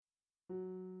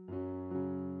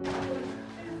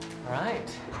All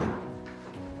right.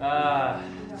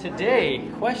 Today,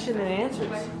 question and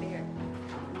answers.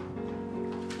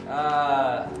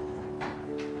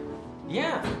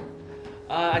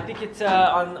 I think it's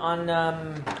on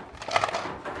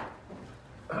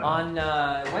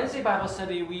Wednesday Bible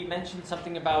study. We mentioned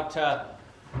something about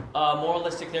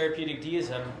moralistic therapeutic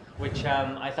deism, which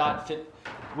I thought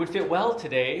would fit well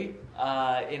today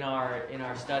in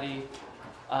our study.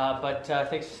 But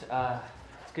thanks.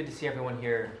 It's good to see everyone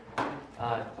here.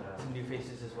 Some new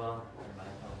faces as well.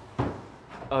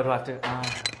 Oh, do I have to?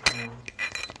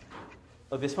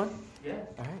 Oh, this one? Yeah.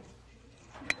 All right.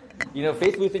 You know,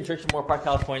 Faith Lutheran Church in Moore Park,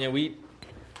 California, we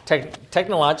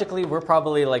technologically, we're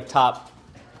probably like top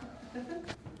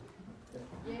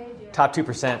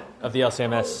 2% of the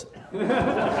LCMS.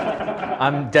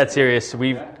 I'm dead serious.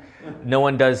 No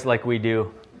one does like we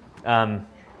do,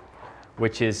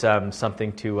 which is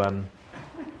something to, I'm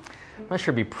not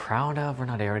sure be proud of. We're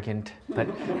not arrogant, but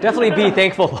definitely be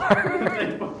thankful for.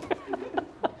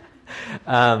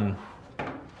 I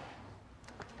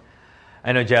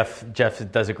know Jeff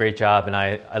does a great job, and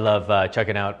I love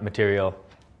checking out material.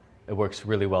 It works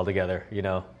really well together, you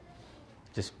know,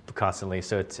 just constantly.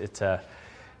 So it's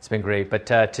been great. But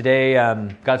today,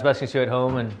 God's blessings to you at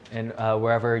home and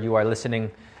wherever you are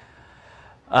listening.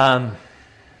 But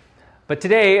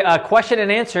today, question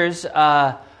and answers.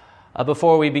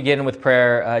 Before we begin with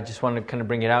prayer, I just want to kind of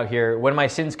bring it out here. When my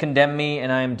sins condemn me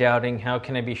and I am doubting, how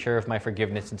can I be sure of my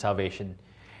forgiveness and salvation?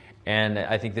 And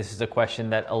I think this is a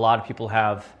question that a lot of people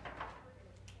have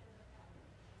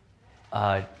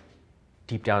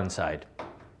deep down inside,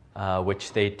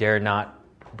 which they dare not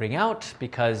bring out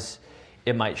because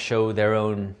it might show their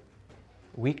own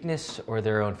weakness or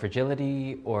their own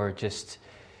fragility, or it's just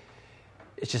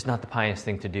not the pious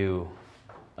thing to do,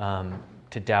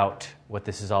 to doubt what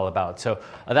this is all about. So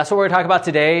that's what we're going to talk about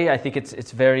today. I think it's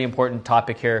a very important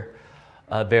topic here,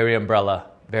 very umbrella,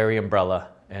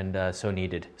 and so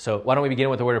needed. So why don't we begin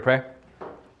with a word of prayer?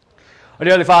 Our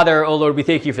dear Holy Father, oh Lord, we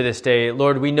thank you for this day.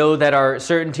 Lord, we know that our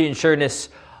certainty and sureness,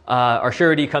 our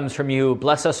surety comes from you.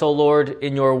 Bless us, O Lord,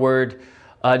 in your word,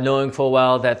 knowing full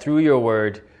well that through your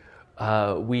word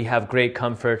we have great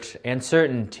comfort and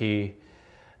certainty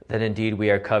that indeed we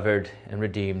are covered and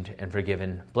redeemed and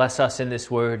forgiven. Bless us in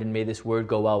this word, and may this word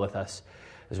go well with us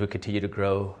as we continue to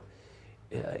grow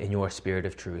in your spirit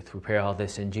of truth. We pray all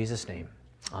this in Jesus' name.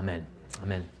 Amen.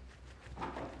 Amen.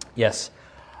 Yes.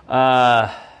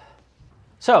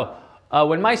 So,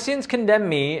 when my sins condemn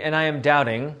me and I am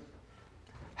doubting,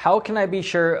 how can I be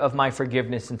sure of my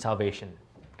forgiveness and salvation?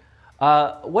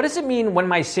 What does it mean when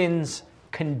my sins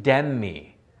condemn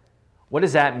me? What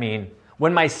does that mean?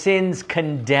 When my sins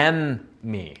condemn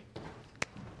me?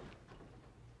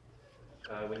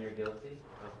 When you're guilty?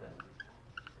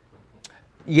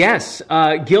 Yes,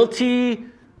 guilty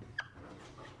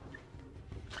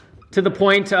to the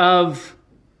point of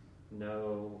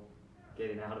no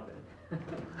getting out of it.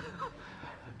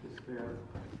 Despair.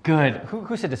 Good.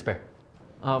 Who said despair?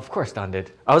 Of course Don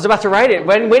did. I was about to write it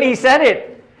when he said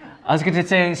it. I was going to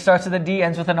say it starts with a D,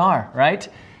 ends with an R, right?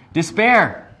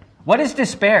 Despair. What is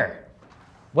despair?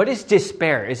 What is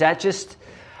despair? Is that just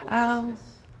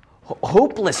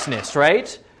hopelessness,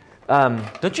 right?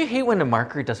 Don't you hate when a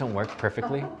marker doesn't work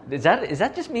perfectly? Is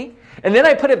that just me? And then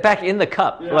I put it back in the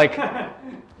cup. Yeah. Like,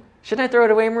 shouldn't I throw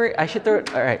it away, Marie? I should throw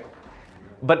it. All right.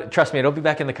 But trust me, it'll be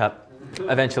back in the cup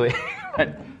eventually.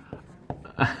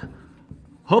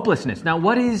 Hopelessness. Now,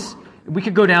 we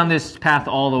could go down this path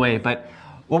all the way, but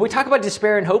when we talk about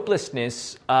despair and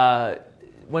hopelessness,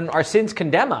 when our sins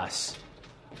condemn us,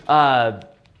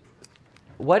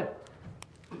 what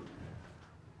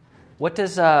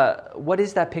is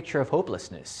that picture of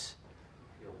hopelessness?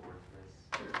 Feel worthless,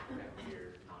 that we're not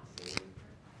saved,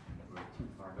 we're too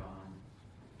far gone.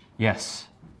 Yes,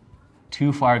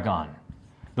 too far gone.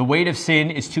 The weight of sin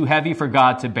is too heavy for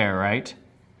God to bear, right?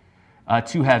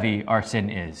 Too heavy our sin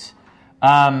is.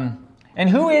 And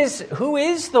who is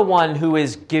the one who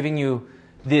is giving you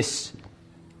this?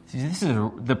 This is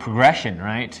the progression,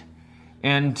 right?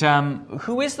 And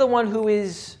who is the one who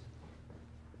is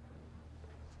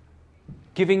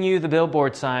giving you the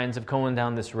billboard signs of going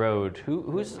down this road?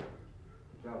 Who's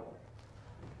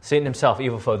Satan himself,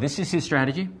 evil foe. This is his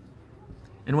strategy.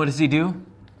 And what does he do?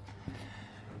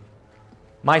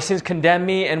 My sins condemn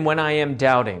me, and when I am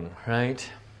doubting, right?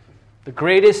 The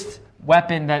greatest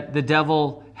weapon that the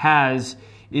devil has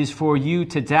is for you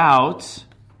to doubt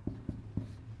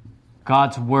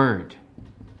God's word.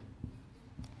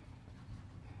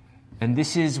 And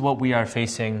this is what we are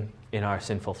facing in our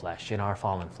sinful flesh, in our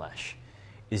fallen flesh,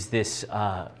 is this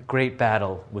great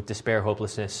battle with despair,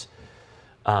 hopelessness,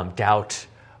 doubt,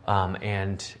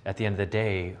 and at the end of the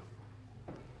day,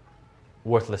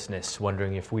 worthlessness,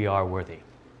 wondering if we are worthy,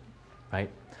 right?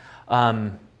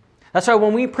 That's why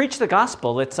when we preach the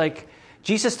gospel, it's like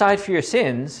Jesus died for your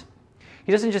sins.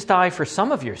 He doesn't just die for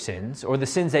some of your sins or the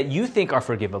sins that you think are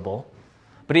forgivable,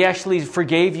 but he actually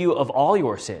forgave you of all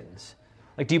your sins.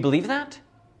 Like, do you believe that?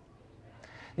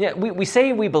 Yeah, we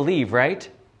say we believe, right?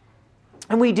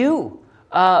 And we do.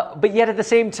 But yet at the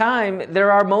same time,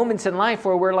 there are moments in life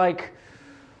where we're like,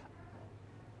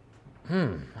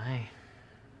 I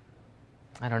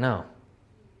don't know,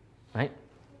 right?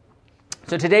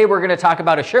 So today we're going to talk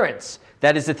about assurance.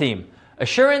 That is the theme.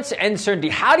 Assurance and certainty.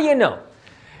 How do you know?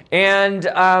 And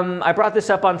I brought this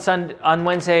up on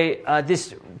Wednesday.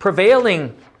 This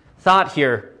prevailing thought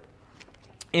here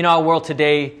in our world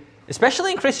today,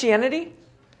 especially in Christianity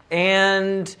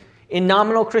and in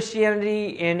nominal Christianity,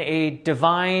 in a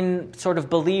divine sort of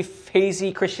belief,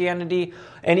 hazy Christianity,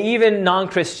 and even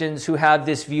non-Christians who have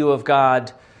this view of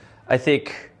God, I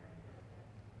think,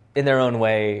 in their own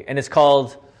way. And it's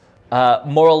called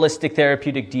moralistic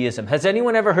therapeutic deism. Has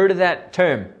anyone ever heard of that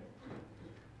term?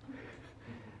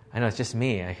 I know, it's just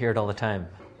me. I hear it all the time.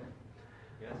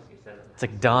 Yes, you said it. It's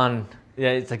like Don.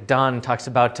 Yeah, it's like Don talks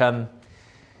about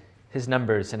his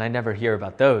numbers, and I never hear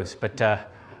about those. But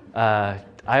I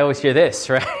always hear this,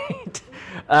 right?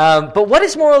 But what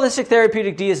is moralistic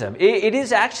therapeutic deism? It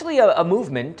is actually a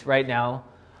movement right now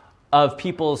of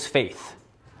people's faith.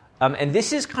 And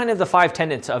this is kind of the 5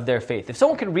 tenets of their faith. If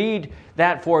someone could read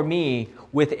that for me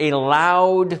with a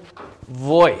loud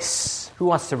voice. Who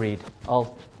wants to read?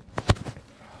 Oh,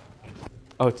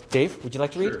 it's Dave? Would you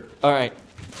like to read? Sure. All right.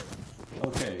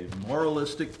 Okay,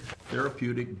 moralistic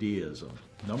therapeutic deism.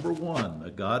 Number 1, a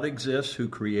God exists who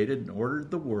created and ordered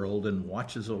the world and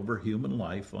watches over human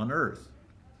life on earth.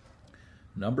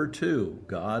 Number 2,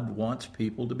 God wants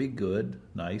people to be good,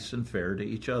 nice, and fair to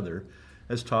each other,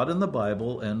 as taught in the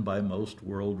Bible and by most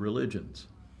world religions.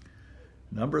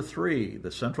 Number 3, the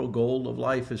central goal of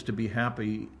life is to be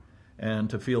happy and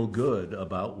to feel good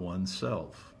about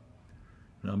oneself.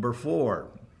 Number 4,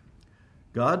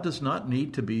 God does not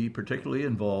need to be particularly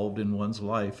involved in one's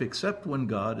life except when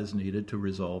God is needed to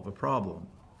resolve a problem.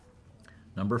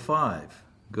 Number 5,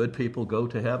 good people go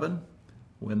to heaven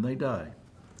when they die.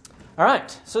 All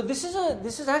right. So this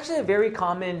is actually a very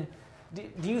common.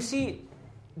 Do you see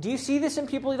this in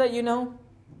people that you know?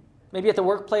 Maybe at the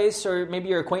workplace, or maybe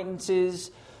your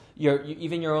acquaintances,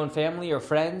 even your own family or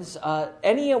friends.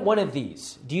 Any one of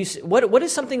these. What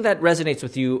is something that resonates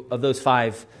with you of those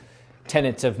 5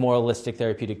 tenets of moralistic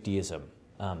therapeutic deism?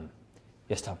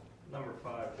 Yes, Tom. Number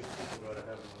 5, good people go to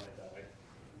heaven when they die.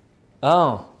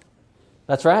 Oh,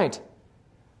 that's right.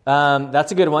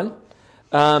 That's a good one.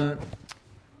 And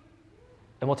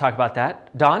we'll talk about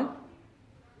that. Don? I'm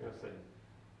going to say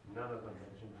none of them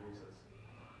mention Jesus.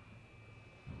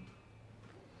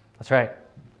 That's right.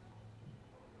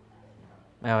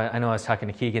 I know I was talking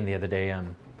to Keegan the other day. We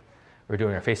were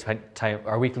doing our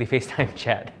weekly FaceTime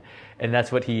chat, and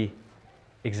that's what he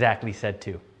exactly said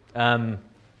too.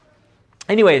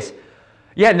 Anyways,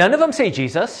 yeah, none of them say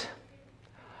Jesus.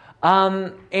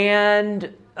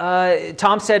 And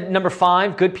Tom said number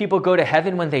 5, good people go to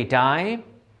heaven when they die.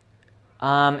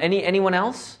 Anyone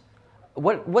else?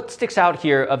 What sticks out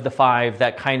here of the 5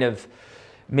 that kind of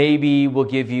maybe will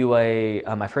give you a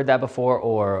I've heard that before,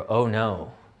 or oh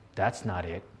no, that's not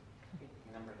it.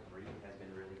 Number 3 has been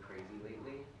really crazy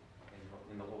lately.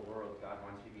 In the whole world, God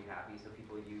wants you to be happy, so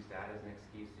people use that as an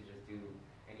excuse to just do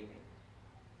anything.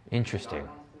 Interesting. God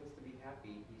wants us to be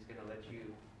happy. He's going to let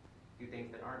you do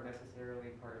things that aren't necessarily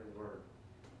part of the word.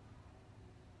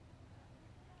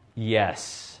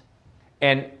 Yes.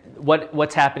 And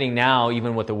what's happening now,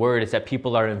 even with the word, is that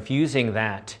people are infusing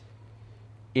that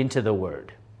into the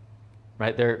word,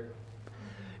 right?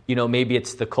 Maybe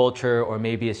it's the culture, or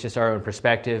maybe it's just our own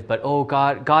perspective, but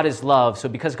God is love, so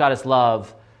because God is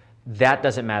love, that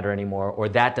doesn't matter anymore, or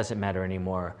that doesn't matter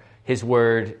anymore. His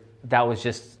word, that was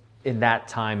just in that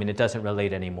time, and it doesn't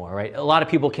relate anymore, right? A lot of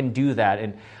people can do that,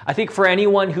 and I think for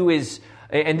anyone who is,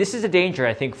 and this is a danger,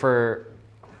 I think, for,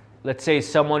 let's say,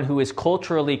 someone who is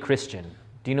culturally Christian.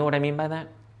 Do you know what I mean by that?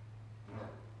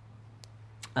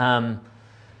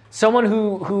 Someone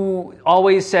who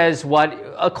always says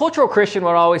a cultural Christian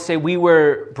would always say, we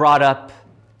were brought up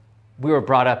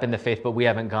in the faith, but we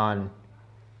haven't gone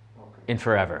in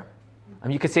forever.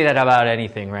 You could say that about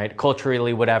anything, right?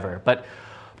 Culturally, whatever. But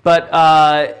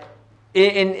I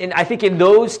think in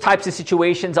those types of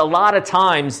situations, a lot of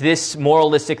times this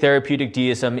moralistic therapeutic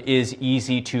deism is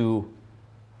easy to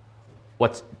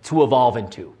evolve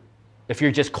into, if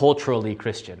you're just culturally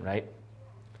Christian, right?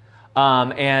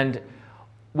 And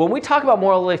when we talk about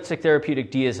moralistic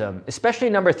therapeutic deism, especially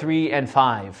number 3 and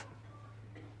 5,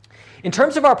 in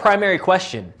terms of our primary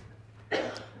question,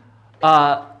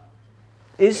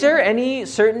 is there any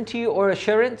certainty or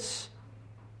assurance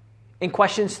in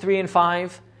questions 3 and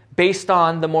 5 based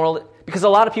on the moral? Because a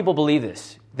lot of people believe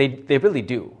this. They really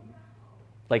do.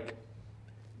 Like,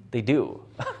 they do.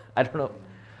 I don't know.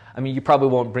 I mean, you probably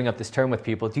won't bring up this term with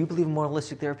people. Do you believe in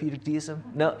moralistic therapeutic deism?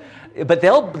 No. But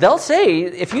they'll say,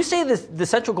 if you say the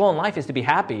central goal in life is to be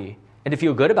happy and to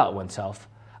feel good about oneself,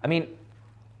 I mean,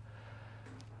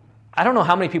 I don't know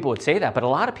how many people would say that, but a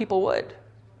lot of people would,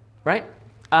 right?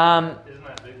 Isn't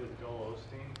that big with Joel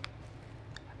Osteen?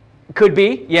 Could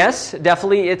be, yes,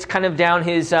 definitely. It's kind of down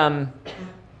his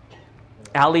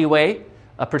alleyway,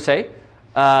 per se.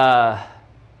 But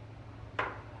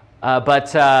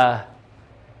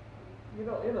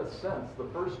in a sense, the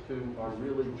first two are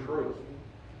really true.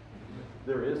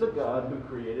 There is a God who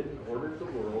created and ordered the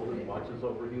world and watches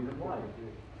over human life.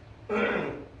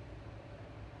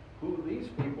 Who these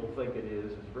people think it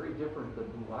is very different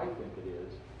than who I think it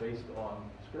is based on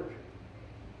Scripture.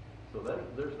 So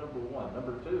there's number one.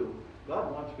 Number two,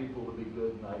 God wants people to be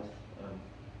good, nice, and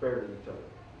fair to each other.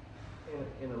 And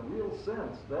in a real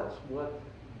sense, that's what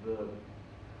the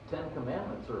Ten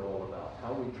Commandments are all about.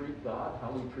 How we treat God,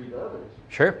 how we treat others.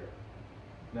 Sure.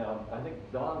 Now, I think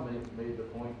Don made the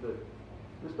point that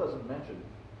this doesn't mention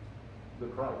the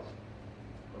Christ.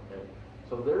 Okay?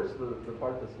 So there's the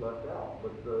part that's left out.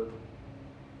 But the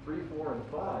 3, 4, and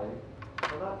 5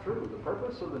 are not true. The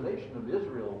purpose of the nation of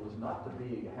Israel was not to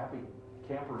be happy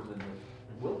campers in the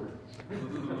wilderness.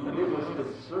 It was to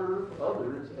serve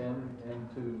others and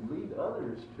to lead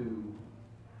others to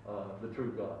the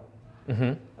true God.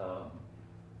 Mm-hmm.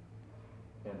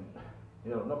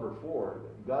 Number 4,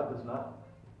 God does not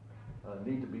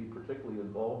need to be particularly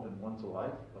involved in one's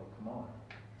life. Oh, come on.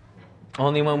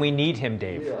 Only when we need him,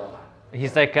 Dave. Yeah.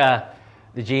 He's like the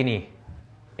genie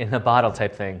in the bottle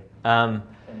type thing. And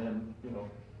then,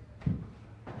 I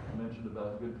mentioned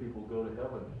about good people go to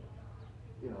heaven.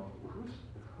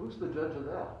 Who's the judge of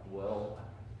that? Well,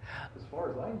 as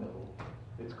far as I know,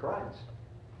 it's Christ.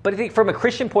 But I think from a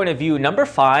Christian point of view, number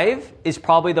 5 is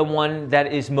probably the one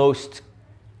that is most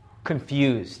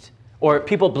confused, or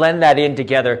people blend that in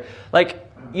together. Like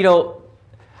the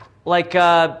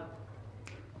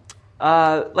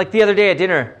other day at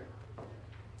dinner,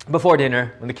 before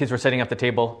dinner, when the kids were setting up the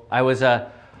table, I was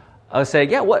saying,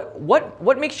 yeah,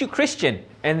 what makes you Christian?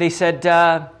 And they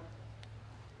said,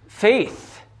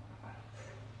 faith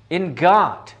in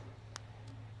God.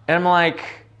 And I'm like,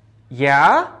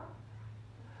 yeah,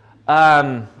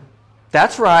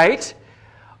 that's right.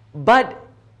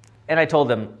 And I told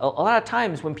them, a lot of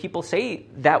times when people say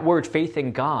that word faith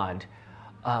in God,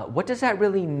 what does that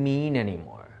really mean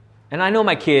anymore? And I know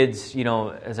my kids,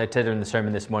 as I said in the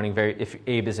sermon this morning,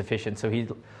 Abe is efficient, so he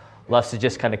loves to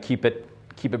just kind of keep it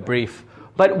brief.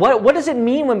 But what does it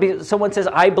mean when someone says,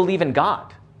 I believe in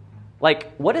God?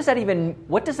 Like, what does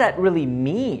that really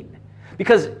mean?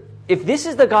 Because if this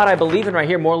is the God I believe in right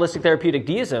here, moralistic therapeutic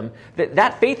deism,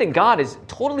 that faith in God is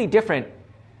totally different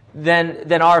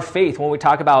than our faith when we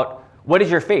talk about, what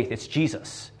is your faith? It's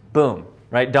Jesus. Boom.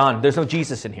 Right? Don, there's no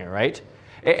Jesus in here, right?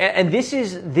 And this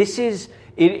is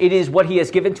it is what he has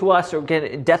given to us, or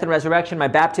again, death and resurrection, my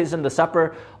baptism, the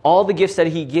supper, all the gifts that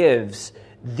he gives.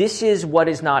 This is what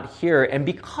is not here. And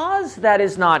because that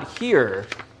is not here,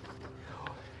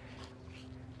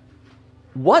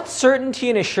 what certainty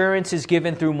and assurance is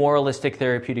given through moralistic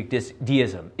therapeutic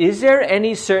deism? Is there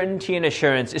any certainty and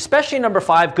assurance, especially number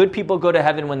 5, good people go to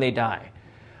heaven when they die?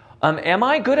 Am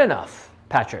I good enough,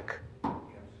 Patrick?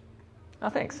 Oh,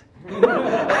 thanks.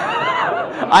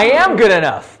 I am good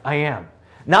enough. I am.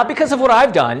 Not because of what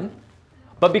I've done,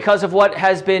 but because of what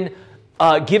has been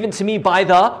given to me by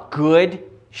the good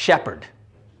shepherd.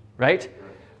 Right?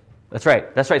 That's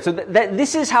right. That's right. So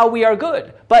this is how we are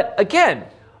good. But again,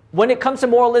 when it comes to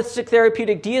moralistic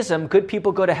therapeutic deism, good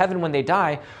people go to heaven when they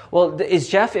die. Well, is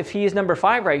Jeff, if he is number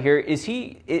 5 right here,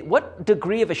 what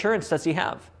degree of assurance does he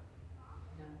have?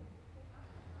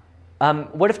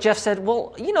 What if Jeff said,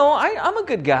 well, I'm a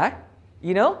good guy,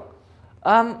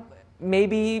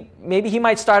 Maybe he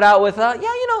might start out with,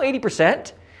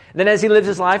 80%. Then as he lives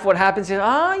his life, what happens is,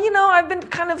 I've been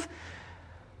kind of,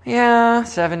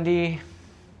 70.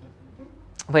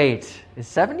 Wait, is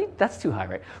 70? That's too high,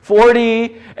 right?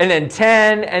 40, and then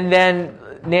 10, and then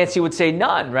Nancy would say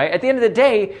none, right? At the end of the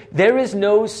day, there is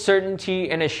no certainty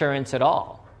and assurance at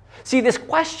all. See, this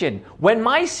question, when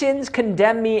my sins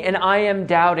condemn me and I am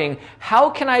doubting, how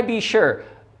can I be sure?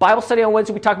 Bible study on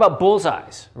Wednesday, we talk about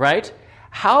bullseyes, right?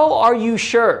 How are you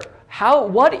sure?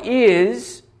 What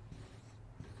is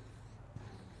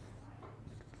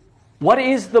What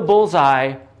is the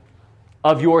bullseye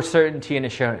of your certainty and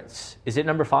assurance? Is it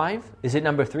number 5? Is it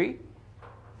number 3?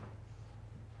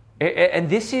 And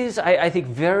this is, I think,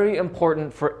 very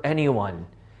important for anyone,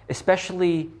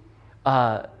 especially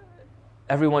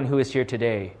everyone who is here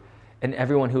today and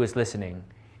everyone who is listening,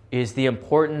 is the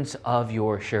importance of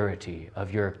your surety,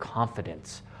 of your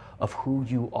confidence, of who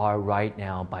you are right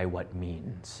now by what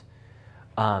means.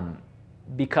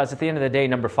 Because at the end of the day,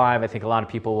 number 5, I think a lot of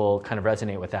people will kind of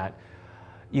resonate with that.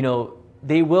 You know,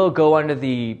 they will go under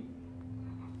the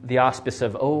auspice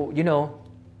of,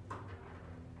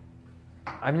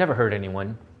 I've never hurt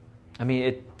anyone. I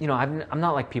mean, I'm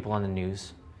not like people on the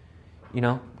news.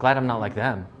 Glad I'm not like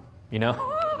them.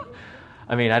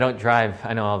 I mean, I don't drive.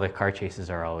 I know all the car chases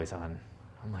are always on.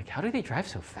 I'm like, how do they drive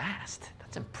so fast?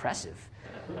 That's impressive.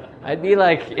 I'd be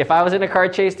like, if I was in a car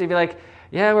chase, they'd be like,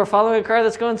 yeah, we're following a car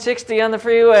that's going 60 on the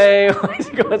freeway. Why is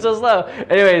it going so slow?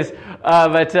 Anyways,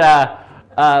 but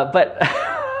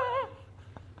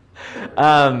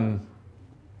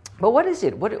what is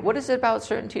it? What is it about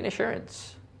certainty and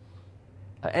assurance?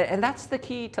 And that's the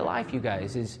key to life, you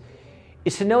guys, is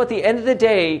to know at the end of the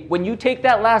day, when you take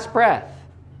that last breath,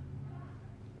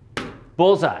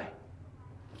 bullseye.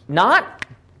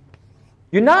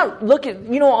 You're not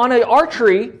looking, on an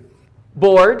archery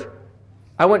board.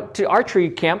 I went to archery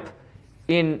camp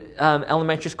in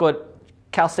elementary school at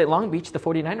Cal State Long Beach, the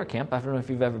 49er camp. I don't know if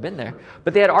you've ever been there.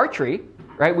 But they had archery,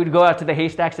 right? We'd go out to the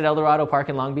haystacks at El Dorado Park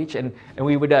in Long Beach, and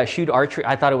we would shoot archery.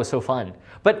 I thought it was so fun.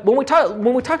 But when we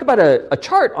talk about a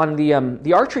chart on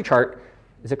the archery chart,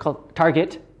 is it called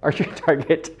target? Archery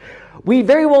target. We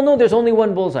very well know there's only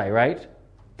one bullseye, right?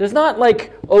 There's not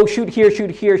like, shoot here,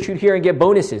 shoot here, shoot here, and get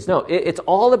bonuses. No, it's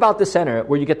all about the center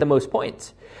where you get the most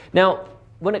points. Now,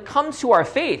 when it comes to our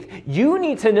faith, you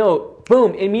need to know,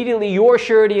 boom, immediately your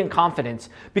surety and confidence.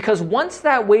 Because once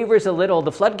that wavers a little,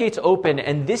 the floodgates open,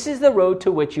 and this is the road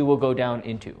to which you will go down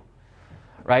into.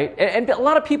 Right? And a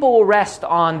lot of people will rest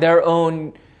on their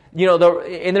own,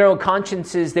 in their own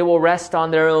consciences, they will rest on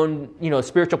their own,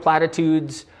 spiritual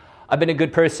platitudes. I've been a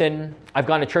good person. I've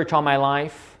gone to church all my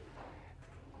life.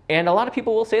 And a lot of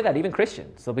people will say that, even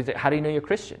Christians. They'll be saying, how do you know you're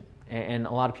Christian? And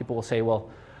a lot of people will say,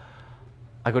 well,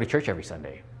 I go to church every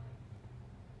Sunday.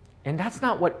 And that's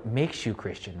not what makes you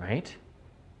Christian, right?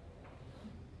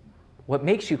 What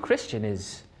makes you Christian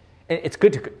is, it's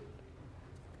good to go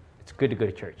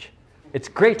to church. It's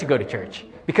great to go to church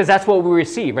because that's what we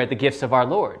receive, right? The gifts of our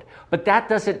Lord. But that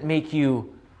doesn't make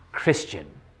you Christian.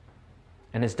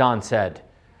 And as Don said,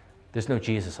 there's no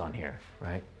Jesus on here,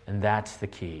 right? And that's the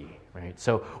key, right?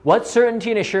 So what certainty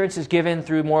and assurance is given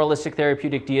through moralistic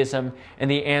therapeutic deism?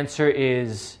 And the answer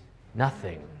is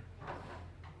nothing,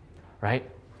 right?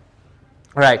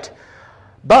 All right.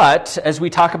 But as we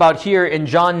talk about here in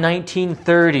John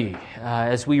 19:30,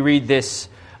 as we read this,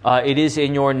 it is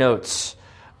in your notes.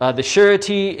 The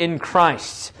surety in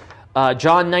Christ.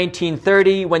 John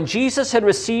 19:30, when Jesus had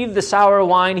received the sour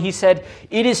wine, he said,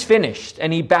 "It is finished,"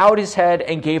 and he bowed his head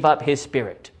and gave up his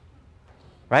spirit.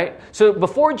 Right? So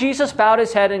before Jesus bowed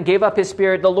his head and gave up his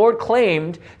spirit, the Lord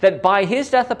claimed that by his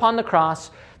death upon the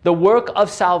cross, the work of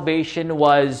salvation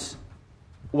was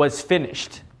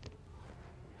finished.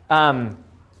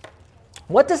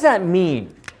 What does that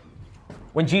mean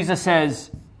when Jesus says,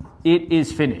 "It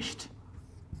is finished"?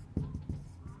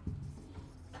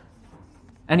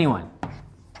 Anyone?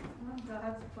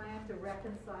 God's plan to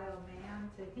reconcile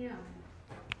man to him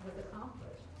was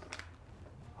accomplished.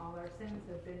 All our sins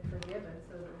have been forgiven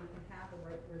so that we can have a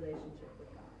right relationship with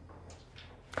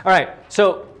God. All right,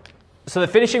 so the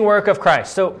finishing work of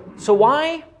Christ. So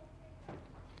why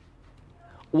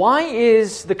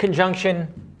is the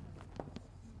conjunction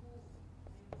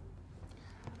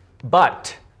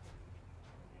but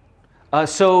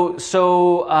so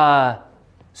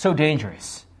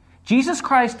dangerous? Jesus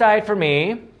Christ died for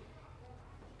me,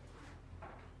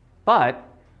 but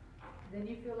then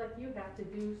you feel like you have to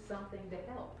do something to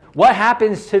help. What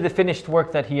happens to the finished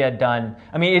work that he had done?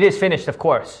 I mean, it is finished, of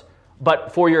course,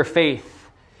 but for your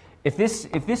faith, if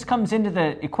this comes into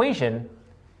the equation,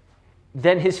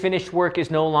 then his finished work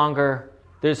is no longer,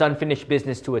 there's unfinished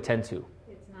business to attend to.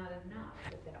 It's not enough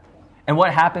at that point. And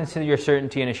what happens to your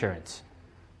certainty and assurance?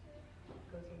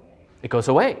 It goes away. It goes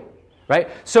away. Right?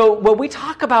 So when we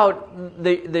talk about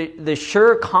the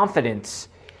sure confidence,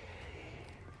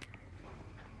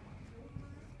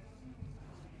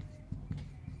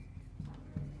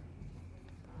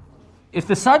 if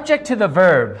the subject to the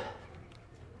verb,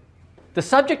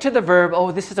 this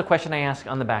is a question I ask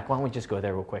on the back. Why don't we just go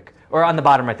there real quick? Or on the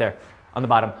bottom right there, on the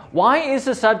bottom. Why is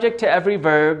the subject to every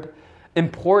verb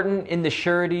important in the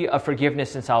surety of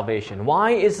forgiveness and salvation?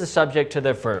 Why is the subject to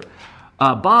the verb?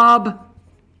 Bob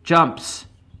jumps.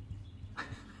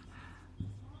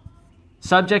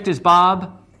 Subject is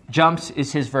Bob, jumps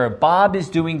is his verb. Bob is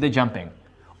doing the jumping.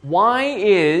 Why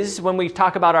is, when we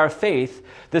talk about our faith,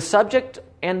 the subject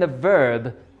and the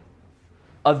verb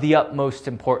of the utmost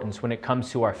importance when it comes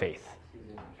to our faith?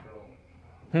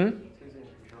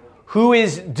 Who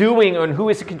is doing and who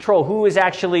is in control? Who is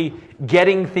actually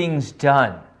getting things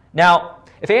done? Now,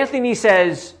 if Anthony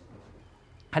says,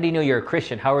 how do you know you're a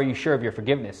Christian? How are you sure of your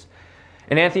forgiveness?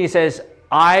 And Anthony says,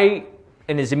 and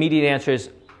his immediate answer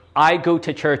is, I go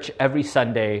to church every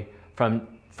Sunday from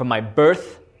my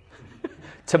birth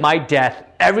to my death.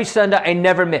 Every Sunday, I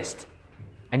never missed.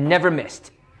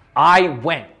 I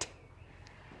went.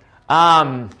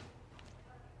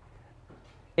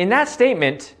 In that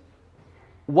statement,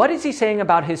 what is he saying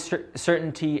about his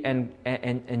certainty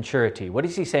and surety? What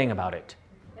is he saying about it?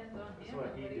 Depends on him and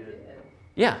what he did.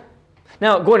 Yeah.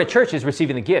 Now, going to church is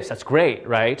receiving the gifts. That's great,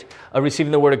 right?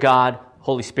 Receiving the Word of God,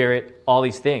 Holy Spirit, all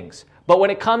these things. But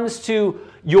when it comes to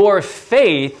your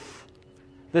faith,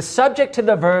 the subject to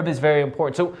the verb is very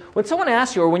important. So when someone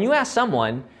asks you, or when you ask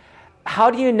someone, how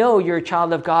do you know you're a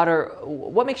child of God, or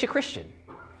what makes you Christian?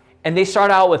 And they start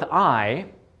out with I,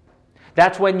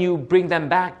 that's when you bring them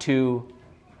back to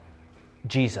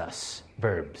Jesus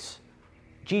verbs.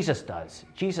 Jesus does.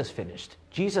 Jesus finished.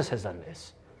 Jesus has done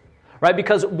this. Right?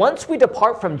 Because once we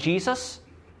depart from Jesus,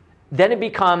 then it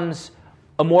becomes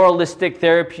a moralistic,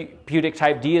 therapeutic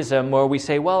type deism where we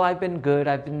say, well, I've been good,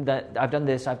 I've done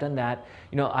this, I've done that.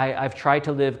 I've tried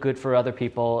to live good for other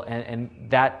people, and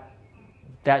that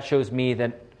shows me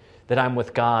that I'm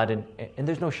with God, and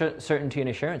there's no certainty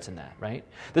and assurance in that, right?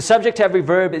 The subject to every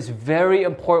verb is very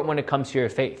important when it comes to your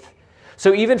faith.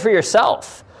 So even for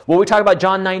yourself, when we talk about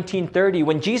John 19:30,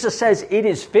 when Jesus says, it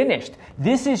is finished,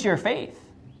 this is your faith,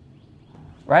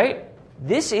 right?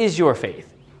 This is your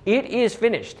faith. It is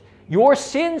finished. Your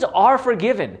sins are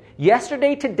forgiven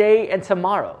yesterday, today, and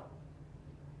tomorrow.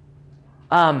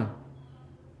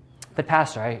 But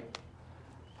Pastor, I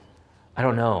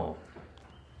don't know.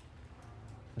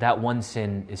 That one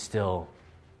sin is still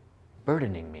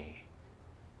burdening me.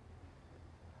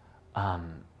 I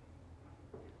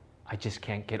just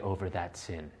can't get over that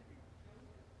sin.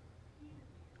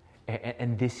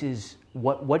 And this is,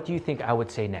 what do you think I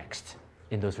would say next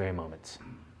in those very moments?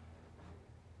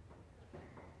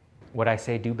 Would I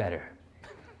say do better?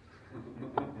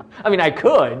 I mean, I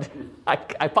could.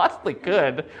 I possibly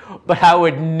could. But I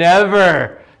would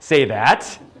never say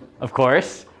that, of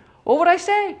course. What would I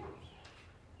say?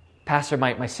 Pastor,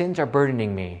 my sins are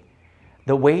burdening me.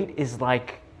 The weight is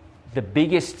like the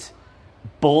biggest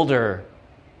boulder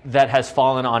that has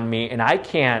fallen on me, and I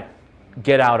can't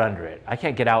get out under it. I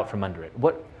can't get out from under it.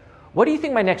 What do you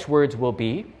think my next words will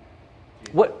be?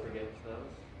 What? Forgives those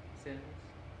sins?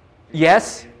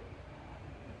 Yes.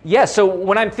 Yes, so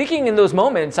when I'm thinking in those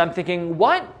moments, I'm thinking,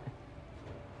 what?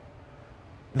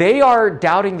 They are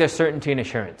doubting their certainty and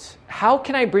assurance. How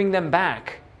can I bring them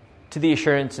back to the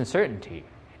assurance and certainty?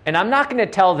 And I'm not going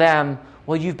to tell them,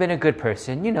 well, you've been a good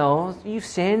person, you've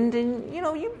sinned, and,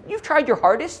 you've tried your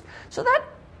hardest, so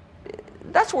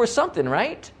that's worth something,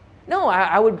 right? No,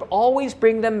 I would always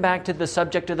bring them back to the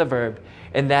subject of the verb,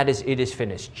 and that is, it is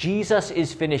finished. Jesus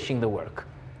is finishing the work.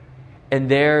 And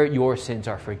there your sins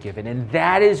are forgiven. And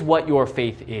that is what your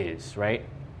faith is, right?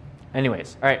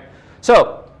 Anyways, all right.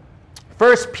 So,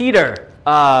 1 Peter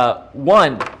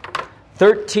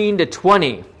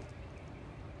 1:13-20.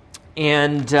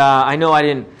 And I know I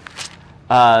didn't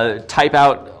type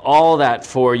out all that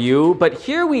for you, but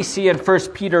here we see in 1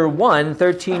 Peter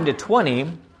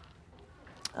 1:13-20,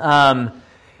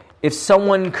 if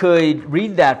someone could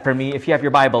read that for me, if you have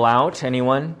your Bible out,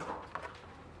 anyone?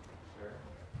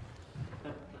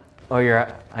 Or your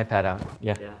iPad out.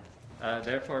 Yeah.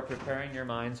 Therefore, preparing your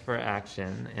minds for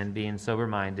action and being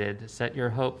sober-minded, set your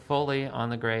hope fully on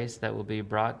the grace that will be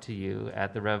brought to you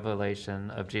at the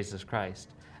revelation of Jesus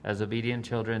Christ. As obedient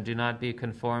children, do not be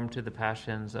conformed to the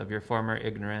passions of your former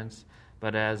ignorance,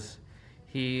 but as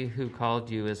he who called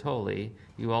you is holy,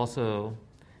 you also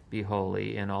be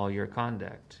holy in all your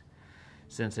conduct.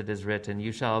 Since it is written,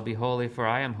 you shall be holy, for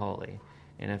I am holy.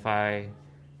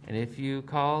 And if you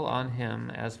call on him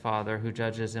as Father who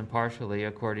judges impartially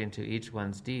according to each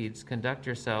one's deeds, conduct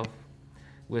yourself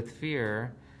with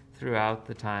fear throughout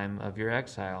the time of your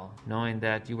exile, knowing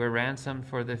that you were ransomed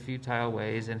for the futile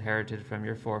ways inherited from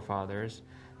your forefathers,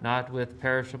 not with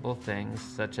perishable things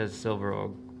such as silver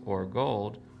or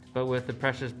gold, but with the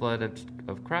precious blood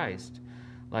of Christ,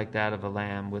 like that of a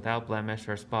lamb without blemish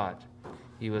or spot.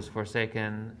 He was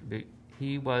forsaken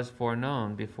he was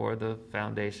foreknown before the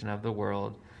foundation of the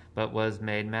world, but was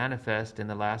made manifest in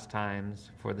the last times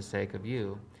for the sake of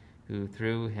you, who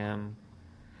through him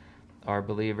are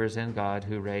believers in God,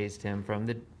 who raised him from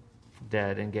the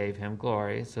dead and gave him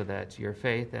glory, so that your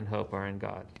faith and hope are in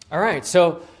God. All right,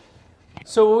 so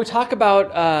when we talk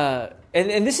about,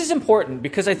 and this is important,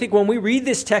 because I think when we read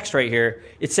this text right here,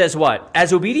 it says what?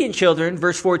 As obedient children,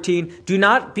 verse 14, do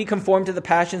not be conformed to the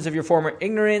passions of your former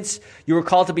ignorance. You were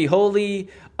called to be holy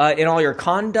in all your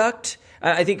conduct.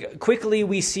 I think quickly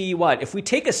we see what? If we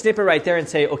take a snippet right there and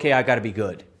say, okay, I got to be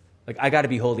good. Like, I got to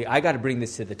be holy. I got to bring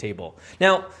this to the table.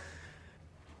 Now,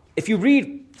 if you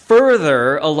read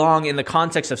further along in the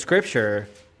context of Scripture,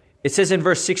 it says in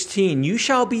verse 16, you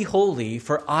shall be holy,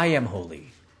 for I am holy.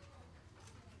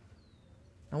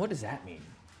 Now, what does that mean?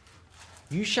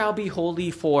 You shall be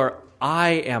holy, for I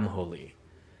am holy.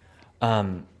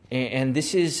 And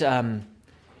this is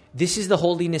the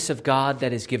holiness of God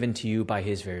that is given to you by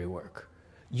his very work.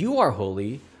 You are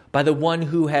holy by the one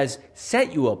who has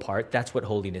set you apart. That's what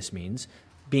holiness means.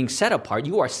 Being set apart.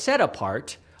 You are set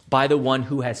apart by the one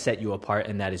who has set you apart,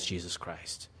 and that is Jesus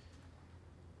Christ.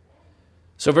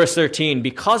 So verse 13,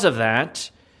 because of that,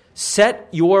 set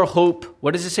your hope,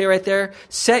 what does it say right there?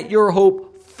 Set your hope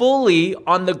fully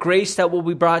on the grace that will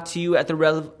be brought to you at the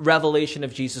revelation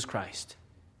of Jesus Christ.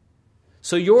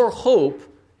 So your hope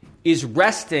is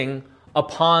resting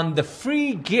upon the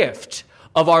free gift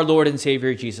of our Lord and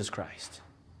Savior Jesus Christ.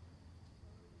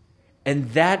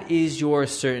 And that is your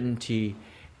certainty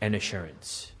and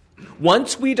assurance.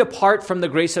 Once we depart from the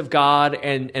grace of God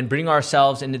and bring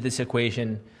ourselves into this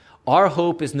equation, our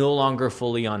hope is no longer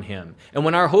fully on him. And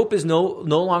when our hope is no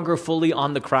longer fully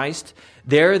on the Christ,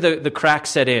 there the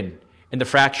cracks set in and the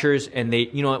fractures, and they,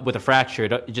 with a fracture,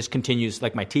 it just continues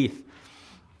like my teeth.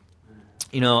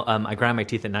 I grind my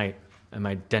teeth at night, and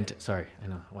my dentist, sorry, I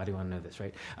know, why do you want to know this,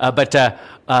 right?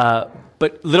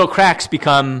 But little cracks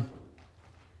become...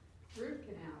 Root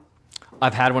canal.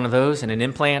 I've had one of those, and an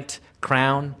implant,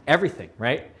 crown, everything,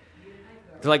 right?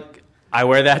 It's like, I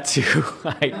wear that too.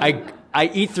 I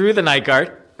eat through the night guard,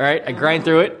 all right? I grind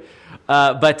through it.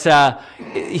 But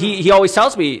he always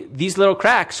tells me these little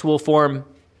cracks will form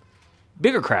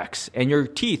bigger cracks, and your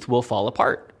teeth will fall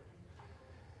apart.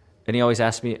 And he always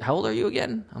asks me, how old are you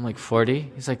again? I'm like,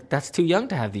 40. He's like, that's too young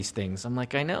to have these things. I'm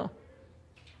like, I know.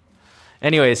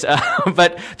 Anyways,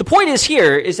 but the point is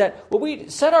here is that when we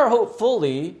set our hope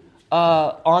fully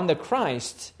on the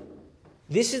Christ,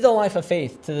 this is the life of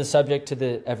faith, to the subject, to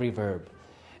the every verb.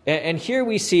 And here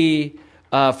we see,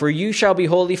 for you shall be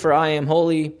holy, for I am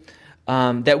holy,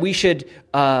 that we should,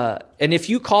 and if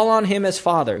you call on him as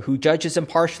Father, who judges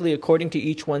impartially according to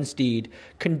each one's deed,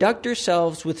 conduct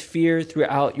yourselves with fear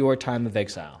throughout your time of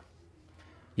exile.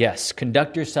 Yes,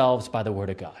 conduct yourselves by the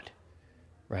word of God,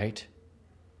 right?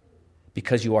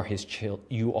 Because you are his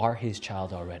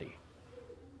child already.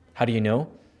 How do you know?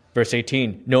 Verse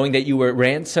 18, knowing that you were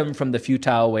ransomed from the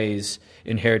futile ways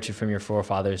inherited from your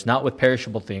forefathers, not with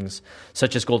perishable things,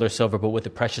 such as gold or silver, but with the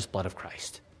precious blood of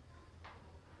Christ.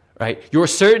 Right? Your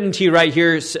certainty right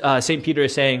here, St. Peter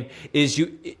is saying, is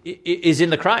in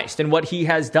the Christ and what he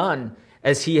has done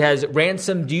as he has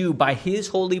ransomed you by his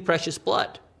holy, precious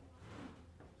blood.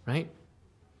 Right?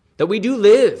 That we do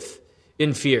live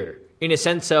in fear, in a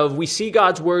sense of we see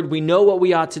God's word, we know what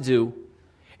we ought to do,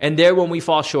 and there when we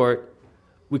fall short,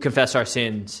 we confess our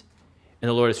sins, and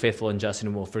the Lord is faithful and just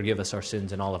and will forgive us our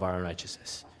sins and all of our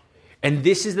unrighteousness. And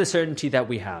this is the certainty that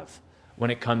we have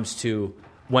when it comes to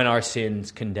when our sins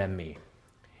condemn me.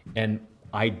 And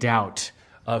I doubt,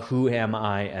 who am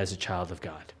I as a child of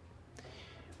God?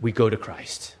 We go to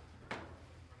Christ.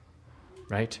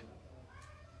 Right?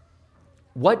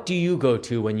 What do you go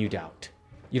to when you doubt?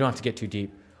 You don't have to get too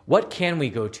deep. What can we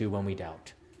go to when we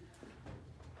doubt?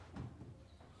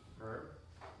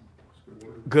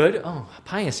 Good? Oh,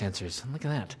 pious answers. Look at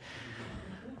that.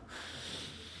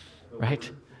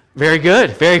 Right? Very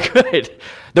good. Very good.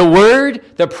 The word,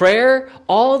 the prayer,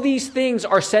 all these things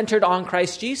are centered on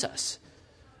Christ Jesus.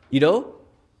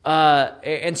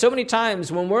 And so many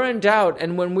times when we're in doubt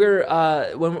and when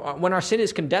when our sin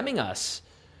is condemning us,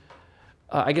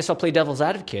 I guess I'll play devil's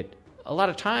advocate. A lot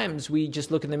of times we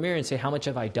just look in the mirror and say, how much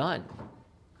have I done?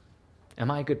 Am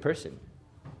I a good person?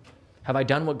 Have I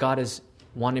done what God has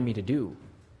wanted me to do?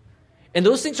 And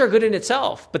those things are good in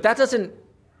itself, but that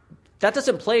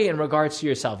doesn't play in regards to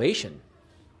your salvation,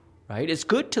 right? It's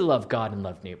good to love God and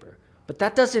love neighbor, but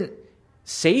that doesn't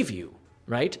save you,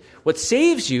 right? What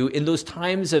saves you in those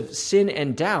times of sin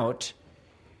and doubt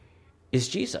is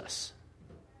Jesus.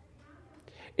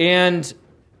 And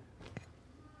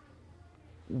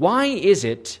why is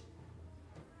it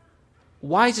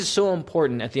why is it so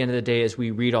important at the end of the day as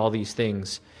we read all these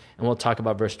things? And we'll talk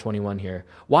about verse 21 here.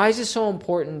 Why is it so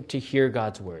important to hear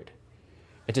God's word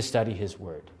and to study his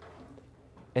word?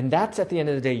 And that's at the end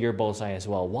of the day your bullseye as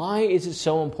well. Why is it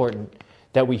so important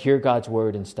that we hear God's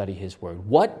word and study his word?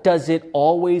 What does it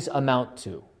always amount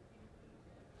to?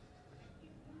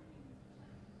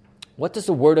 What does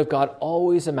the word of God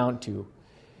always amount to?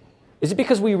 Is it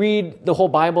because we read the whole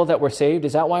Bible that we're saved?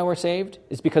 Is that why we're saved?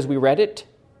 Is it because we read it?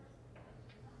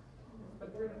 The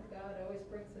word of God always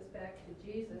brings us back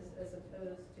to Jesus as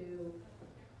opposed to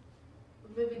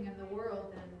living in the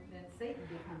world and Satan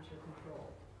becomes your control.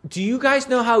 Do you guys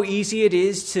know how easy it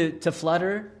is to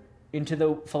flutter into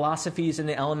the philosophies and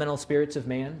the elemental spirits of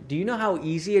man? Do you know how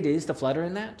easy it is to flutter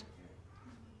in that?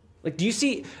 Like, do you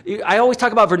see, I always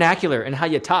talk about vernacular and how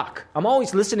you talk. I'm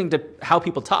always listening to how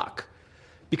people talk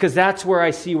because that's where I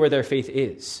see where their faith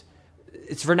is.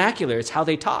 It's vernacular. It's how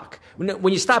they talk.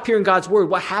 When you stop hearing God's word,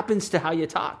 what happens to how you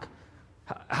talk?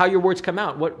 How your words come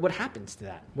out? What happens to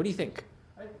that? What do you think?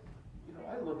 I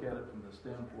look at it from the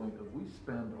standpoint of we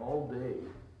spend all day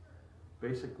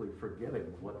basically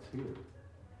forgetting what's here.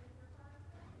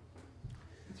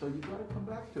 And so you've got to come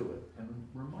back to it and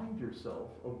remind yourself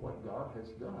of what God has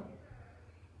done.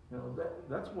 You know,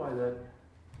 that's why that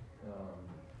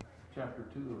chapter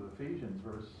 2 of Ephesians,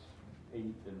 verse 8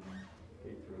 and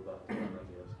 8 through about 10, I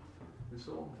guess, is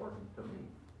so important to me.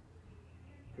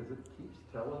 Because it keeps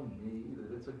telling me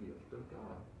that it's a gift of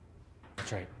God.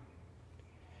 That's right.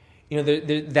 You know,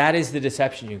 that is the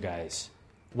deception, you guys.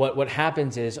 What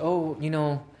happens is,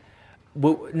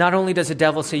 not only does the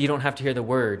devil say you don't have to hear the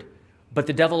word, but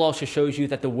the devil also shows you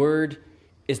that the word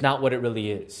is not what it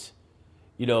really is.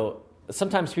 You know,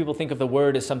 sometimes people think of the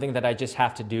word as something that I just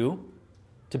have to do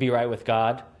to be right with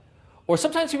God. Or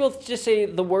sometimes people just say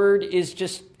the word is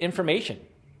just information.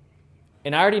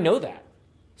 And I already know that.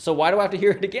 So why do I have to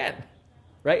hear it again?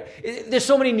 Right? There's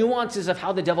so many nuances of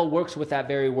how the devil works with that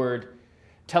very word,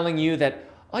 telling you that,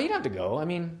 oh, you don't have to go. I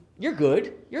mean, you're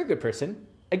good. You're a good person.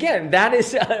 Again, that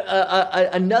is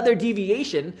another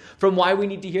deviation from why we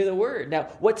need to hear the word. Now,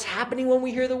 what's happening when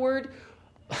we hear the word?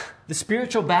 The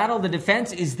spiritual battle, the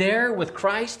defense is there with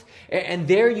Christ, and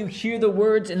there you hear the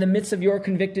words in the midst of your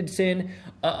convicted sin,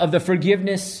 of the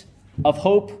forgiveness of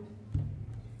hope.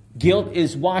 Guilt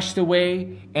is washed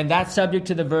away, and that subject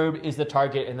to the verb is the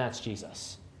target, and that's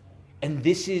Jesus. And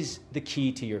this is the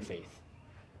key to your faith,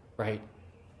 right?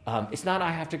 It's not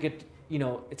I have to get,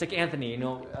 it's like Anthony,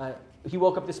 he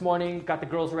woke up this morning, got the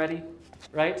girls ready,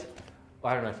 right?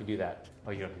 Well, I don't know if you do that.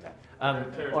 Oh, you don't do that.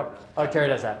 Tara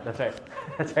does that. That's right.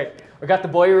 That's right. Or got the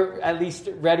boy at least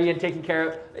ready and taken care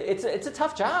of. It's a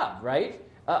tough job, right?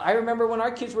 I remember when our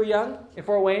kids were young in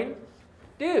Fort Wayne,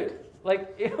 dude,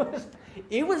 like it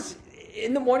was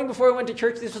in the morning before I went to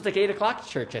church. This was like 8 o'clock to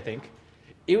church, I think.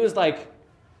 It was a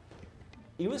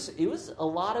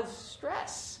lot of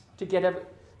stress to get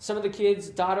some of the kids'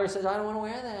 daughter says, I don't want to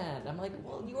wear that. I'm like,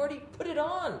 well, you already put it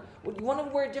on. Well, you want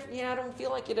to wear it different? Yeah, I don't feel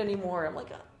like it anymore. I'm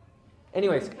like,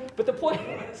 Anyways, but the point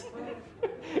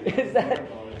is that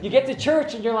you get to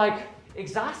church and you're like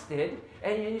exhausted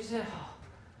and you say,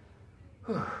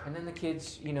 and then the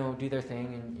kids, do their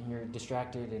thing and you're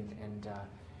distracted and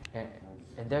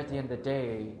there at the end of the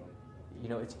day,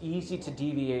 it's easy to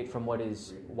deviate from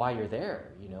why you're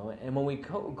there, And when we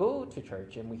go to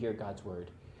church and we hear God's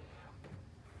word,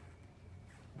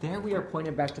 there we are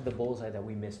pointed back to the bullseye that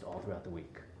we missed all throughout the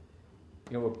week.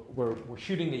 We're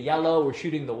shooting the yellow, we're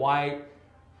shooting the white,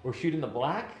 we're shooting the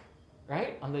black,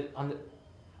 right? On the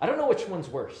I don't know which one's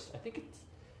worse. I think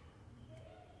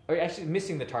actually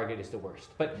missing the target is the worst.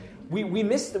 But we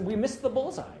missed the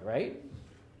bullseye, right?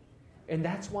 And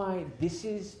that's why this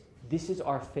is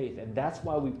our faith, and that's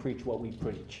why we preach what we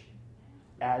preach,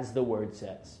 as the word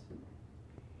says.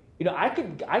 I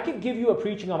could give you a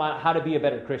preaching on how to be a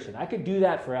better Christian. I could do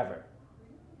that forever.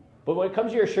 But when it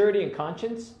comes to your surety and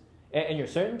conscience and your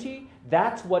certainty,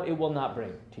 that's what it will not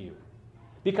bring to you.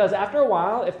 Because after a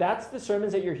while, if that's the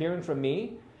sermons that you're hearing from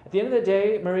me, at the end of the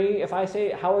day, Marie, if I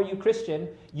say, how are you Christian?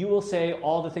 You will say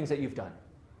all the things that you've done.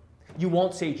 You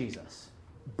won't say Jesus.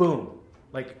 Boom.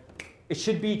 Like, it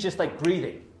should be just like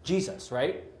breathing. Jesus,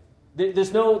 right?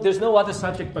 There's no other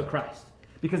subject but Christ.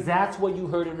 Because that's what you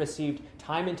heard and received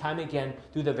time and time again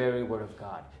through the very word of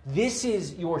God. This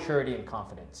is your surety and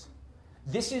confidence.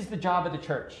 This is the job of the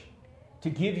church, to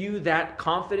give you that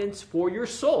confidence for your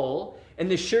soul and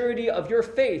the surety of your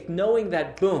faith, knowing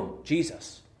that, boom,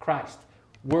 Jesus, Christ,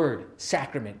 word,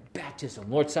 sacrament,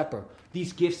 baptism, Lord's Supper,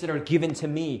 these gifts that are given to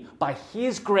me by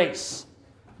his grace,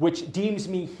 which deems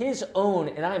me his own,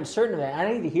 and I am certain of that.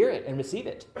 I need to hear it and receive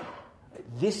it.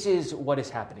 This is what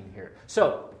is happening here.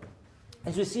 So,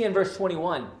 As we see in verse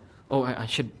 21. Oh, I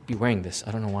should be wearing this.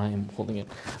 I don't know why I'm holding it.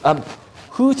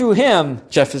 Who through him,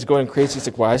 Jeff is going crazy. He's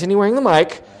like, why isn't he wearing the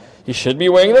mic? He should be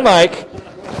wearing the mic.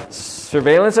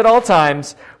 Surveillance at all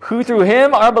times. Who through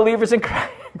him are believers in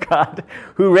Christ, God,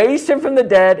 who raised him from the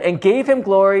dead and gave him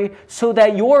glory, so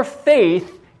that your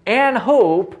faith and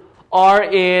hope are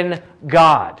in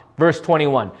God. Verse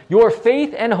 21. Your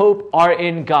faith and hope are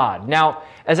in God. Now,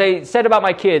 as I said about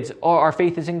my kids, our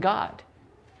faith is in God.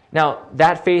 Now,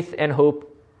 that faith and hope,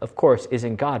 of course, is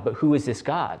in God. But who is this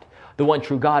God? The one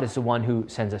true God is the one who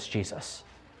sends us Jesus.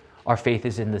 Our faith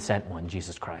is in the sent one,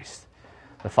 Jesus Christ.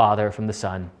 The Father, from the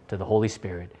Son to the Holy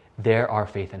Spirit. There our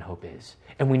faith and hope is.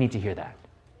 And we need to hear that.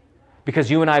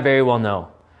 Because you and I very well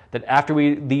know that after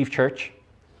we leave church,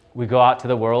 we go out to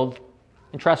the world,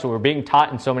 and trust me, we're being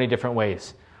taught in so many different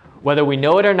ways. Whether we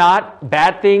know it or not,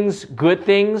 bad things, good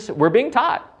things, we're being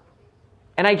taught.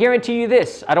 And I guarantee you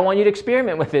this, I don't want you to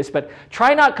experiment with this, but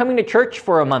try not coming to church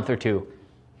for a month or two.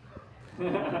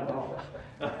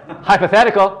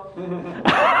 Hypothetical.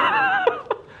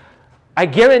 I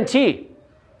guarantee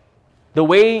the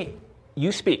way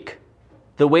you speak,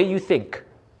 the way you think,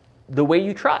 the way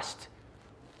you trust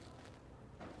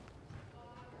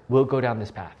will go down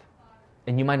this path.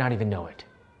 And you might not even know it.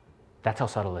 That's how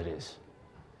subtle it is,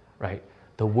 right?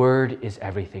 The Word is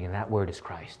everything, and that Word is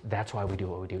Christ. That's why we do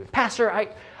what we do. Pastor, I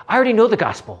already know the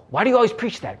gospel. Why do you always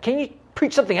preach that? Can you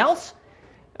preach something else?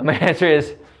 And my answer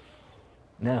is,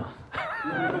 no.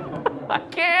 I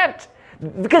can't.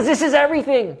 Because this is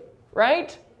everything,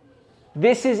 right?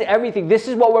 This is everything. This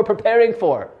is what we're preparing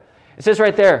for. It says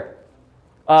right there,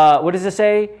 what does it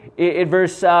say? In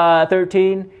verse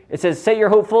 13, it says, set your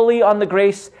hope fully on the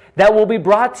grace that will be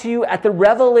brought to you at the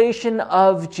revelation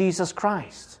of Jesus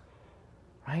Christ.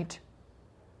 Right?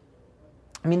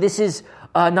 I mean, this is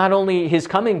not only his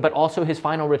coming, but also his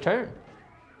final return.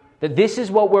 That this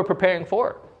is what we're preparing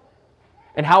for.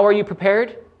 And how are you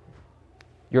prepared?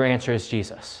 Your answer is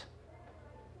Jesus.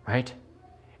 Right?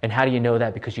 And how do you know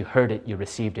that? Because you heard it, you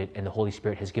received it, and the Holy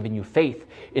Spirit has given you faith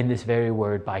in this very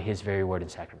word by his very word and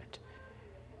sacrament.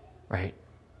 Right?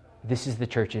 This is the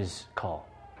church's call.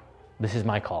 This is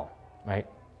my call. Right?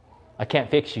 I can't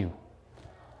fix you.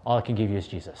 All I can give you is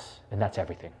Jesus, and that's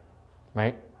everything,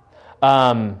 right?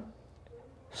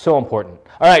 So important.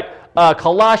 All right,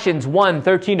 Colossians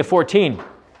 1:13-14.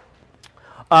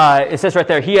 It says right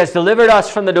there, he has delivered us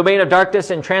from the domain of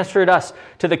darkness and transferred us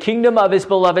to the kingdom of his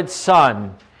beloved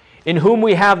Son, in whom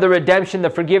we have the redemption, the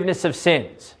forgiveness of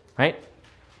sins, right?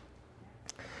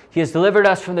 He has delivered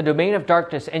us from the domain of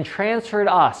darkness and transferred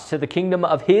us to the kingdom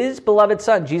of his beloved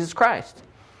Son, Jesus Christ,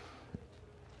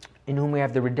 in whom we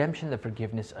have the redemption, the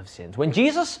forgiveness of sins. When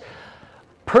Jesus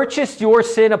purchased your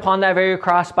sin upon that very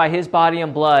cross by his body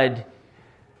and blood,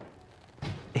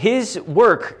 his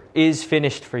work is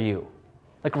finished for you.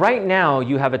 Like right now,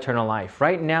 you have eternal life.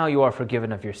 Right now, you are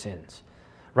forgiven of your sins.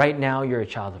 Right now, you're a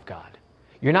child of God.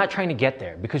 You're not trying to get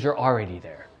there because you're already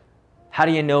there. How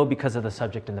do you know? Because of the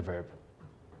subject and the verb.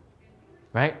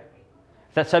 Right?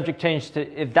 If that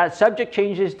subject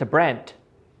changes to Brent,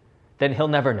 then he'll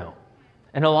never know.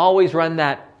 And he'll always run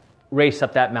that race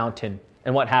up that mountain.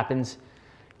 And what happens?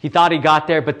 He thought he got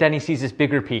there, but then he sees this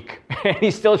bigger peak. And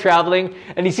he's still traveling,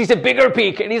 and he sees a bigger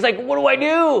peak. And he's like, what do I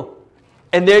do?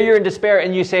 And there you're in despair,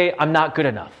 and you say, I'm not good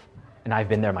enough. And I've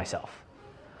been there myself.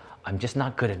 I'm just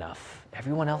not good enough.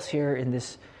 Everyone else here in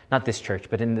this, not this church,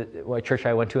 but in the church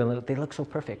I went to, they look so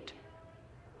perfect.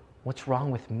 What's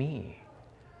wrong with me?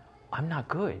 I'm not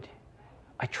good.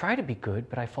 I try to be good,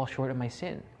 but I fall short of my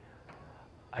sin.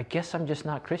 I guess I'm just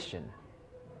not Christian.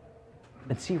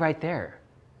 And see right there,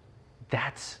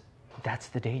 that's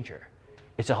the danger.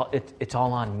 It's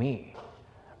all on me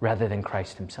rather than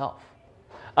Christ himself.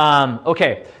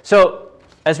 Okay, so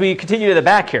as we continue to the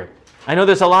back here, I know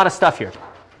there's a lot of stuff here.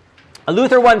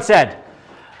 Luther once said,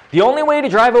 the only way to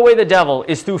drive away the devil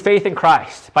is through faith in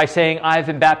Christ, by saying, I've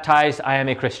been baptized, I am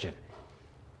a Christian.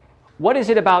 What is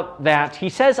it about that? He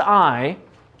says I,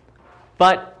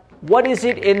 but what is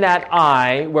it in that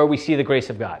I where we see the grace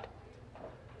of God?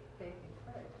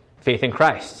 Faith in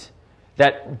Christ.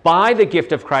 That by the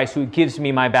gift of Christ who gives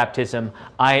me my baptism,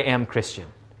 I am Christian.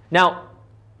 Now,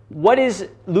 what is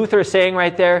Luther saying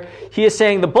right there? He is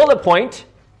saying the bullet point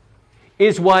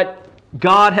is what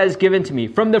God has given to me.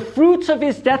 From the fruits of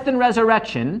his death and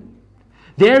resurrection,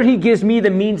 there he gives me the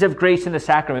means of grace in the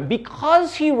sacrament.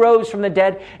 Because he rose from the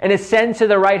dead and ascends to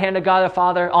the right hand of God the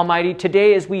Father Almighty,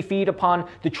 today as we feed upon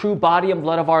the true body and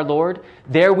blood of our Lord,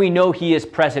 there we know he is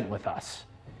present with us.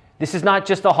 This is not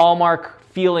just a hallmark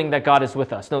feeling that God is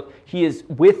with us. No, he is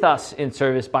with us in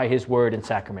service by his word and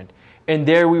sacrament. And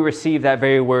there we receive that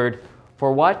very word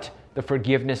for what? the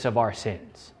forgiveness of our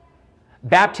sins.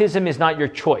 Baptism is not your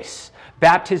choice.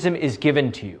 Baptism is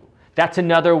given to you. That's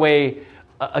another way,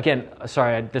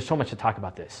 there's so much to talk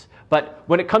about this. But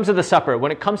when it comes to the supper,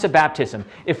 when it comes to baptism,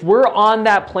 if we're on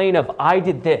that plane of, I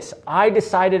did this, I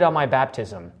decided on my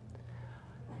baptism,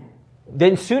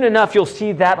 then soon enough you'll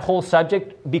see that whole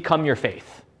subject become your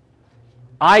faith.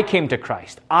 I came to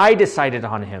Christ. I decided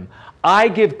on him. I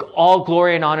give all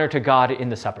glory and honor to God in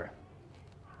the supper.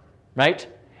 Right?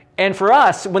 And for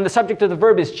us, when the subject of the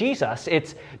verb is Jesus,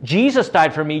 it's Jesus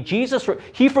died for me.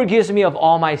 He forgives me of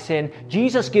all my sin.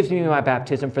 Jesus gives me my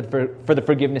baptism for the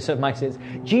forgiveness of my sins.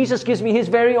 Jesus gives me his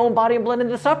very own body and blood in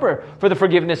the supper for the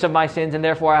forgiveness of my sins, and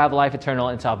therefore I have life eternal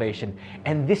and salvation.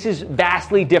 And this is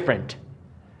vastly different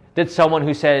than someone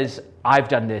who says, I've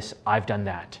done this, I've done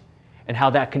that, and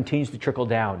how that continues to trickle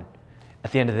down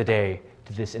at the end of the day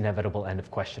to this inevitable end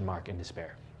of question mark and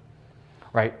despair.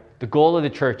 Right? The goal of the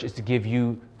church is to give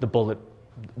you the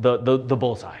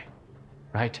bullseye,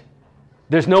 right?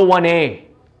 There's no 1A,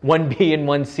 1B, and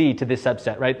 1C to this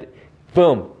subset, right?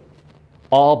 Boom.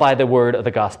 All by the word of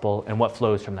the gospel and what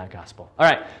flows from that gospel. All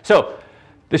right, so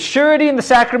the surety in the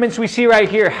sacraments we see right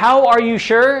here. How are you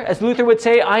sure? As Luther would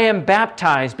say, I am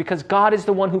baptized because God is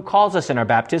the one who calls us in our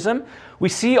baptism. We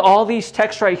see all these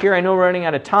texts right here. I know we're running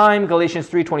out of time. Galatians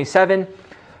 3:27.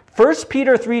 1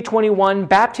 Peter 3:21,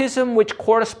 baptism which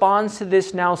corresponds to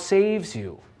this now saves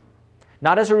you,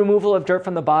 not as a removal of dirt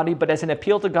from the body, but as an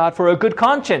appeal to God for a good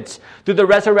conscience through the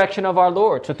resurrection of our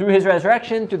Lord. So through his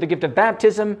resurrection, through the gift of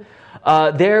baptism,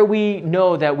 there we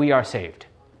know that we are saved,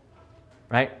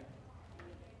 right?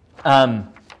 My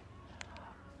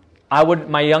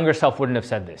younger self wouldn't have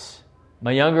said this.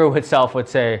 My younger self would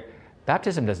say,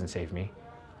 baptism doesn't save me.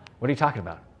 What are you talking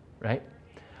about, right?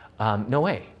 No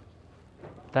way.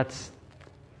 That's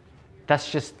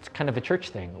just kind of a church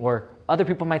thing. Or other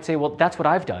people might say, well, that's what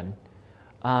I've done.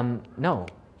 No,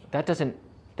 that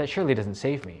surely doesn't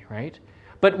save me, right?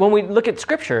 But when we look at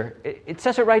Scripture, it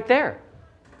says it right there.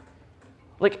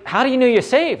 Like, how do you know you're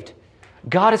saved?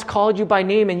 God has called you by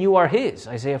name and you are his,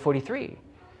 Isaiah 43,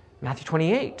 Matthew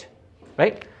 28,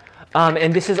 right?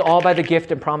 And this is all by the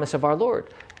gift and promise of our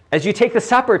Lord. As you take the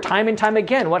supper time and time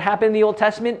again, what happened in the Old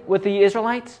Testament with the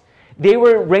Israelites? They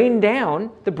were rained down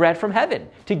the bread from heaven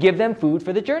to give them food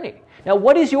for the journey. Now,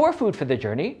 what is your food for the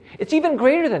journey? It's even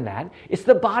greater than that. It's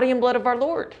the body and blood of our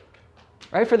Lord,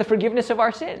 right, for the forgiveness of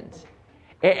our sins.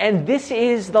 And this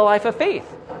is the life of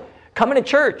faith. Coming to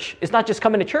church is not just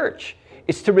coming to church.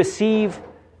 It's to receive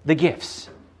the gifts,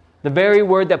 the very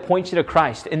word that points you to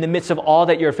Christ in the midst of all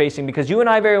that you're facing. Because you and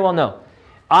I very well know,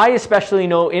 I especially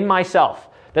know in myself,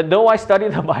 that though I study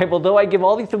the Bible, though I give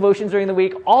all these devotions during the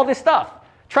week, all this stuff,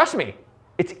 trust me,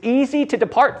 it's easy to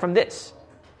depart from this.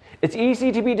 It's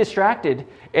easy to be distracted,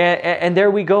 and there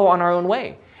we go on our own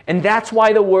way. And that's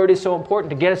why the word is so important,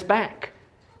 to get us back,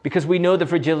 because we know the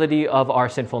fragility of our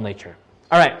sinful nature.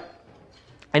 All right.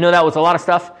 I know that was a lot of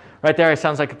stuff. Right there, it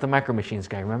sounds like the Micro Machines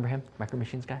guy. Remember him? Micro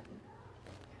Machines guy?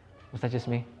 Was that just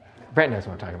me? Brett knows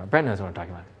what I'm talking about.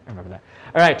 I remember that.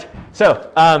 All right.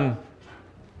 So,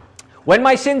 when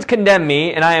my sins condemn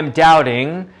me and I am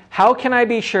doubting, how can I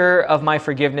be sure of my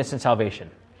forgiveness and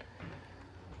salvation?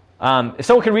 If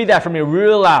someone can read that for me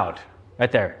real loud,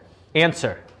 right there.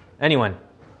 Answer. Anyone?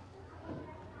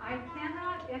 I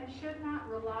cannot and should not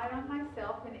rely on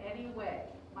myself in any way,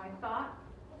 my thoughts,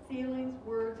 feelings,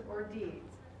 words, or deeds.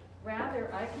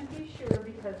 Rather, I can be sure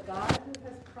because God, who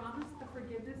has promised the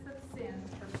forgiveness of sins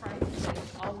for Christ's sake,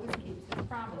 always keeps his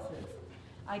promises.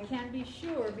 I can be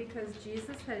sure because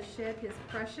Jesus has shed his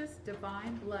precious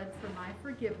divine blood for my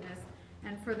forgiveness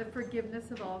and for the forgiveness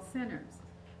of all sinners,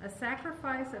 a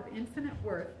sacrifice of infinite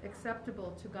worth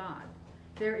acceptable to God.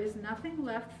 There is nothing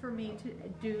left for me to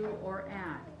do or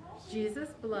add.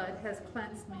 Jesus' blood has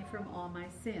cleansed me from all my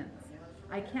sins.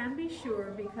 I can be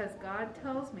sure because God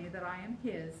tells me that I am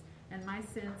his and my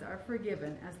sins are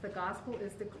forgiven, as the gospel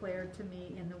is declared to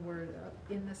me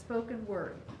in the spoken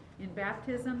word, in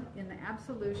baptism, in the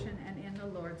absolution, and in the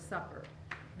Lord's Supper.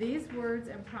 These words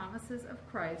and promises of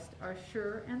Christ are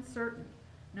sure and certain,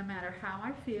 no matter how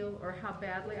I feel or how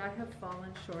badly I have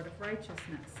fallen short of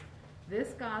righteousness.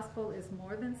 This gospel is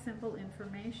more than simple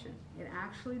information. It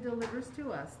actually delivers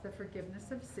to us the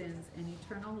forgiveness of sins and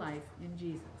eternal life in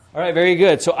Jesus. All right, very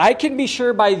good. So I can be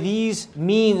sure by these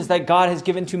means that God has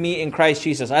given to me in Christ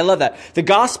Jesus. I love that. The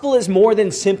gospel is more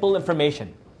than simple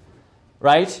information,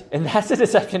 right? And that's a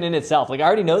deception in itself. Like, I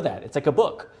already know that. It's like a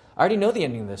book. I already know the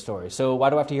ending of the story, so why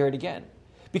do I have to hear it again?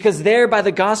 Because there, by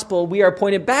the gospel, we are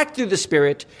pointed back through the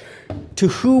Spirit to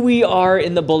who we are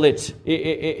in the bullet,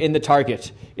 in the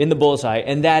target, in the bullseye,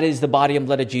 and that is the body and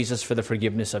blood of Jesus for the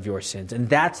forgiveness of your sins. And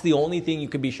that's the only thing you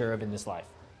can be sure of in this life.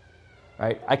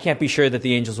 Right? I can't be sure that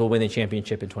the Angels will win the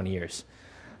championship in 20 years.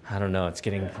 I don't know. It's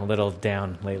getting a little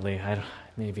down lately.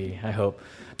 I hope.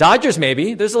 Dodgers,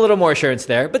 maybe. There's a little more assurance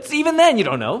there. But even then, you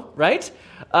don't know, right?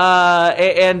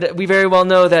 And we very well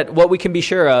know that what we can be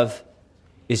sure of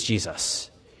is Jesus.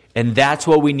 And that's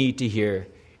what we need to hear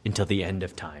until the end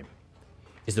of time,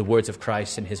 is the words of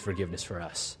Christ and his forgiveness for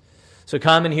us. So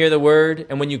come and hear the word.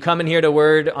 And when you come and hear the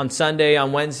word on Sunday,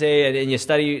 on Wednesday, and you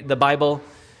study the Bible,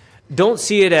 don't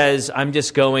see it as I'm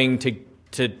just going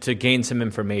to gain some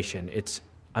information. It's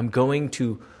I'm going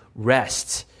to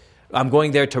rest. I'm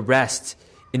going there to rest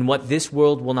in what this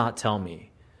world will not tell me,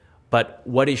 but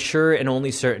what is sure and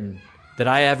only certain that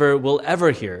I will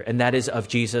ever hear, and that is of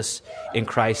Jesus in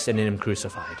Christ and in him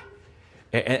crucified.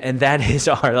 And that is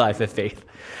our life of faith.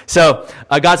 So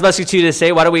God's blessing to you to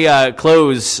say, why don't we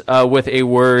close with a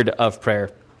word of prayer.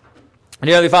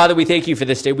 Dear Heavenly Father, we thank you for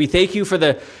this day. We thank you for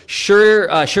the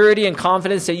surety and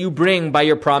confidence that you bring by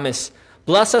your promise.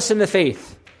 Bless us in the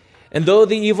faith. And though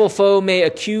the evil foe may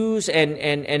accuse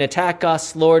and attack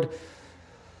us, Lord,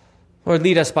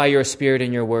 lead us by your Spirit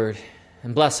and your word,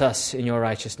 and bless us in your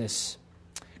righteousness.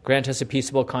 Grant us a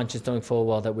peaceable conscience, knowing full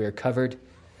well that we are covered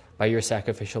by your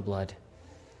sacrificial blood.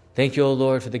 Thank you, O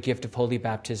Lord, for the gift of holy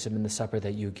baptism and the supper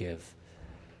that you give.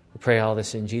 We pray all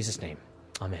this in Jesus' name.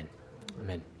 Amen.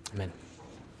 Amen. Amen.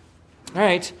 All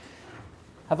right.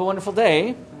 Have a wonderful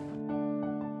day.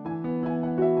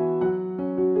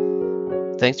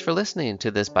 Thanks for listening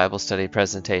to this Bible study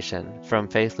presentation from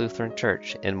Faith Lutheran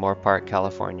Church in Moorpark,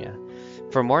 California.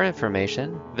 For more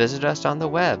information, visit us on the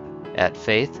web at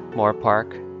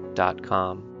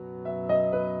faithmoorpark.com.